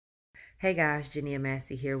Hey guys, Jania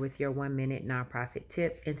Massey here with your 1 minute nonprofit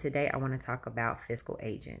tip, and today I want to talk about fiscal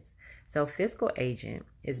agents. So, Fiscal Agent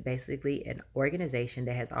is basically an organization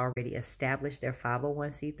that has already established their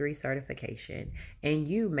 501c3 certification, and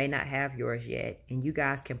you may not have yours yet, and you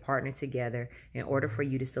guys can partner together in order for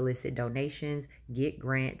you to solicit donations, get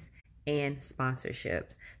grants, and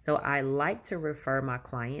sponsorships. So, I like to refer my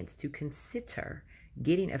clients to consider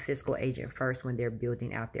getting a fiscal agent first when they're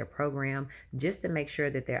building out their program, just to make sure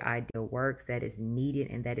that their idea works, that is needed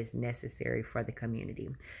and that is necessary for the community.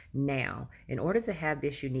 Now, in order to have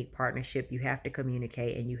this unique partnership, you have to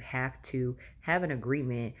communicate and you have to have an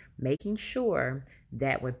agreement, making sure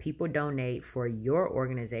that when people donate for your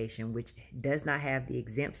organization, which does not have the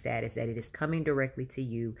exempt status, that it is coming directly to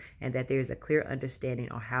you and that there's a clear understanding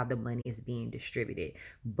on how the money is being distributed.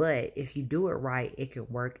 But if you do it right, it can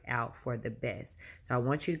work out for the best. So I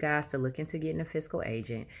want you guys to look into getting a fiscal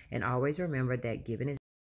agent, and always remember that giving is